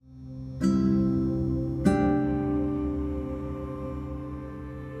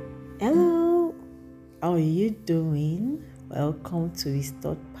Hello, how are you doing? Welcome to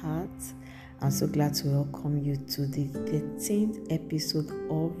Restored Path. I'm so glad to welcome you to the 13th episode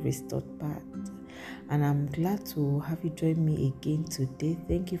of Restored Path. And I'm glad to have you join me again today.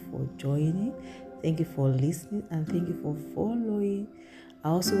 Thank you for joining, thank you for listening, and thank you for following. I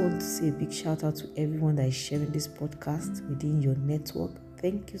also want to say a big shout out to everyone that is sharing this podcast within your network.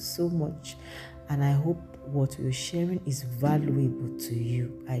 Thank you so much. And I hope what we're sharing is valuable to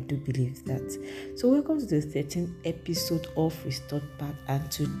you. I do believe that. So welcome to the 13th episode of Restored Path.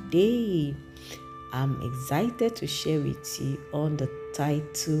 And today I'm excited to share with you on the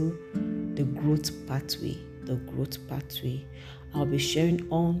title, The Growth Pathway. The Growth Pathway. I'll be sharing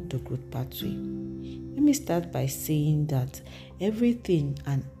on the growth pathway. Let me start by saying that everything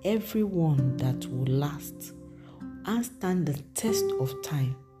and everyone that will last and stand the test of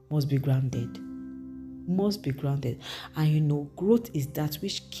time must be grounded. And growth is that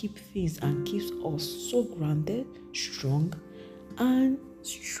which keeps things and keeps us so grounded, strong, and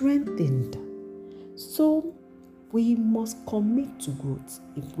strengthened. So we must commit to growth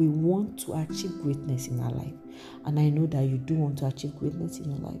if we want to achieve greatness in our life. And I know that you do want to achieve greatness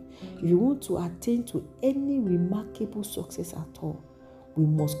in your life. If you want to attain to any remarkable success at all, we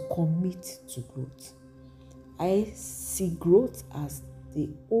must commit to growth. I see growth as the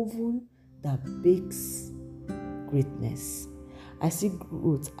oven that bakes greatness. I see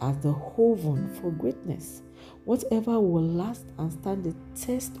growth as the oven for greatness. Whatever will last and stand the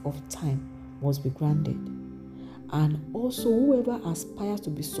test of time must be grounded. And also, whoever aspires to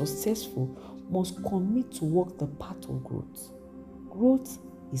be successful must commit to walk the path of growth. Growth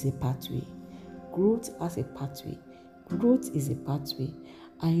is a pathway. Growth as a pathway. Growth is a pathway.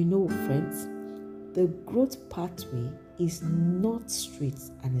 And friends, the growth pathway is not straight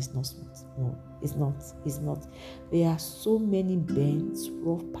and it's not smooth. No, it's not. There are so many bends,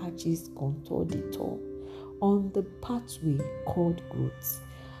 rough patches, contour, detour on the pathway called growth.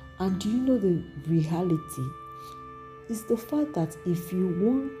 And do you know the reality? It's the fact that if you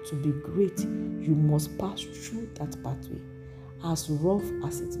want to be great, you must pass through that pathway. As rough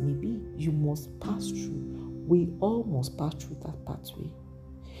as it may be, you must pass through. We all must pass through that pathway.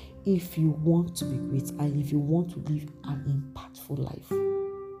 If you want to be great and if you want to live an impactful life.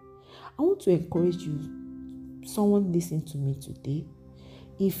 I want to encourage you, someone listening to me today,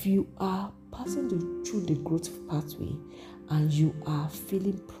 if you are passing through the growth pathway and you are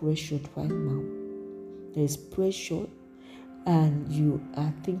feeling pressured right now, there is pressure and you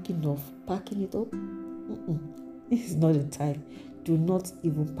are thinking of packing it up, this is not the time. Do not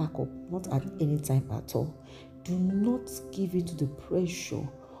even pack up, not at any time at all. Do not give in to the pressure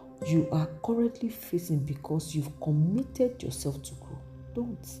you are currently facing because you've committed yourself to grow.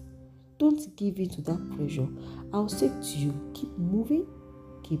 Don't give in to that pressure. I'll say to you, keep moving,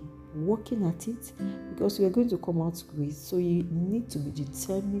 keep working at it, because you are going to come out great. So you need to be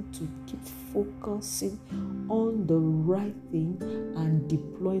determined to keep focusing on the right thing and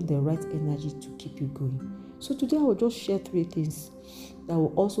deploying the right energy to keep you going. So today I will just share 3 things that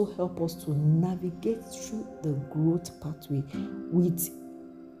will also help us to navigate through the growth pathway with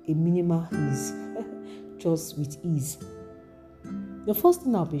a minimal ease, just with ease. The first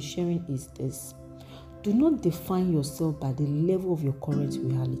thing I'll be sharing is this. Do not define yourself by the level of your current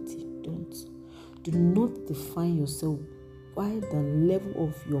reality. Do not define yourself by the level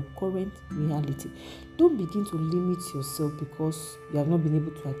of your current reality. Don't begin to limit yourself because you have not been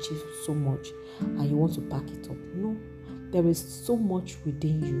able to achieve so much and you want to pack it up. No, there is so much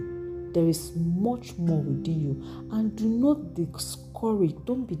within you. There is much more within you. And do not discourage.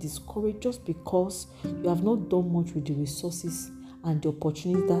 Don't be discouraged just because you have not done much with the resources and the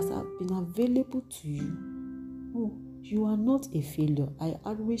opportunities that have been available to you. No, you are not a failure. I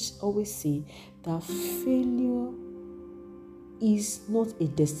always say that failure is not a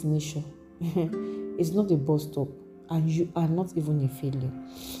destination. It's not a bus stop. And you are not even a failure.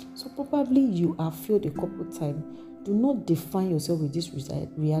 So probably you have failed a couple times. Do not define yourself with this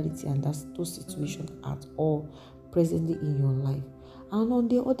reality and those situations at all presently in your life. And on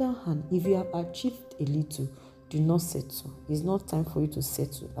the other hand, if you have achieved a little, do not settle. It's not time for you to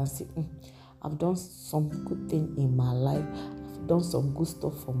settle and say, I've done some good thing in my life. I've done some good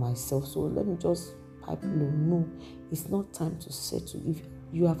stuff for myself. So let me just pipe low. No, it's not time to settle. If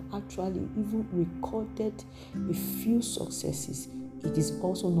you have actually even recorded a few successes, it is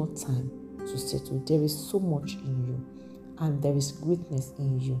also not time to settle. There is so much in you and there is greatness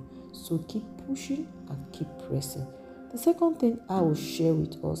in you. So keep pushing and keep pressing. The second thing I will share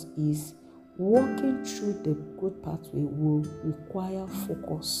with us is walking through the growth pathway will require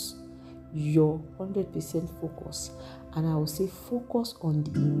focus. your 100% focus. And I will say focus on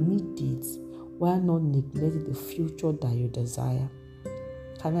the immediate while not neglecting the future that you desire.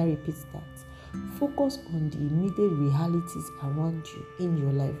 Can I repeat that? Focus on the immediate realities around you in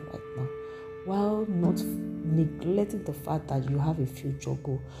your life right now, while not neglecting the fact that you have a future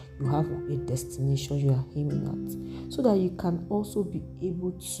goal, you have a destination you are aiming at, so that you can also be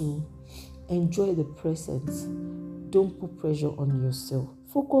able to enjoy the present. Don't put pressure on yourself.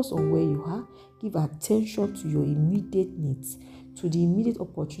 Focus on where you are. Give attention to your immediate needs, to the immediate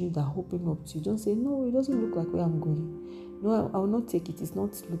opportunity that open up to you. Don't say, no, it doesn't look like where I'm going. No, I will not take it. It's not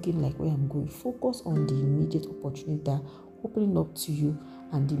looking like where I'm going. Focus on the immediate opportunity that opening up to you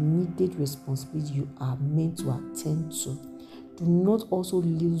and the immediate responsibility you are meant to attend to. Do not also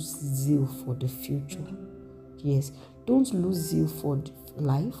lose zeal for the future. Yes, don't lose zeal for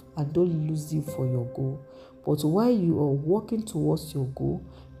life and don't lose zeal for your goal. But while you are working towards your goal,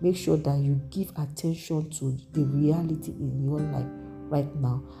 make sure that you give attention to the reality in your life right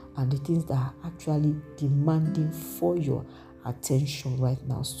now and the things that are actually demanding for your attention right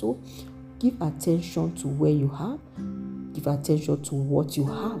now. So give attention to where you are, give attention to what you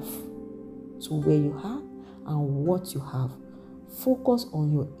have, to where you are and what you have. Focus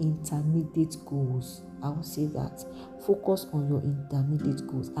on your intermediate goals. I will say that. Focus on your intermediate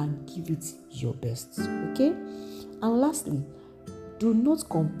goals and give it your best. Okay? And lastly, do not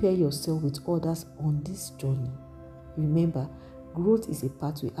compare yourself with others on this journey. Remember, growth is a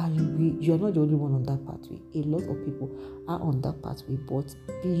pathway, and you are not the only one on that pathway. A lot of people are on that pathway, but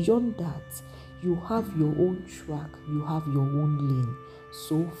beyond that, you have your own track, you have your own lane.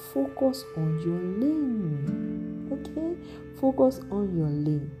 So focus on your lane. Okay? Focus on your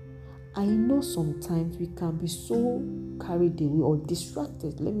lane. I know sometimes we can be so carried away or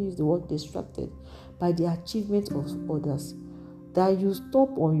distracted, let me use the word distracted, by the achievement of others, that you stop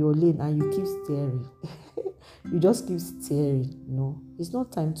on your lane and you keep staring. You just keep staring. No, it's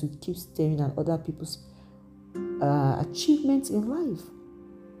not time to keep staring at other people's achievements in life.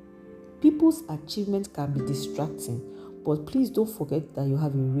 People's achievements can be distracting, but please don't forget that you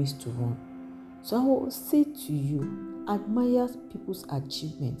have a race to run. So I will say to you, admire people's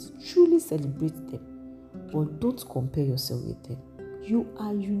achievements, truly celebrate them, but don't compare yourself with them. You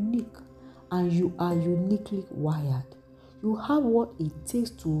are unique and you are uniquely wired. You have what it takes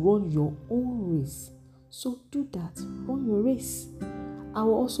to run your own race. So do that, run your race. I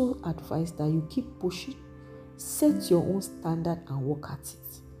will also advise that you keep pushing, set your own standard and work at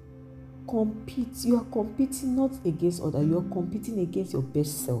it. Compete. You are competing not against others, you are competing against your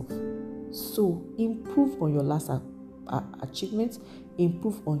best self. So improve on your last achievement,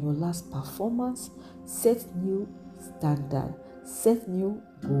 improve on your last performance, set new standard, set new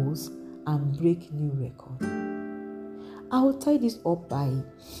goals, and break new record. I will tie this up by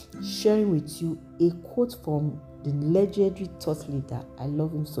sharing with you a quote from the legendary thought leader. I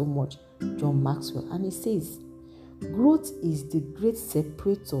love him so much, John Maxwell, and he says, "Growth is the great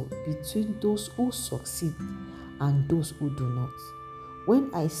separator between those who succeed and those who do not."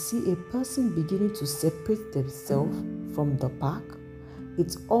 When I see a person beginning to separate themselves from the pack,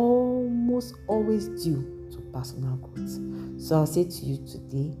 it's almost always due to personal growth. So I'll say to you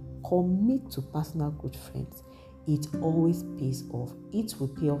today, commit to personal growth, friends. It always pays off. It will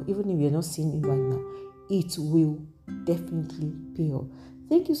pay off. Even if you're not seeing it right now, it will definitely pay off.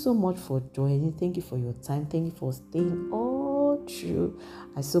 Thank you so much for joining. Thank you for your time. Thank you for staying all through.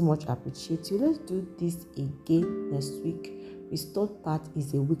 I so much appreciate you. Let's do this again next week. Restored Path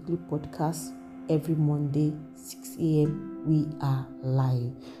is a weekly podcast. Every Monday, 6 a.m. we are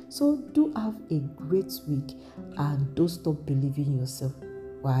live. So do have a great week and don't stop believing in yourself.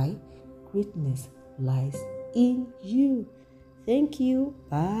 Why? Greatness lies in you. Thank you.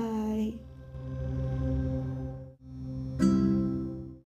 Bye.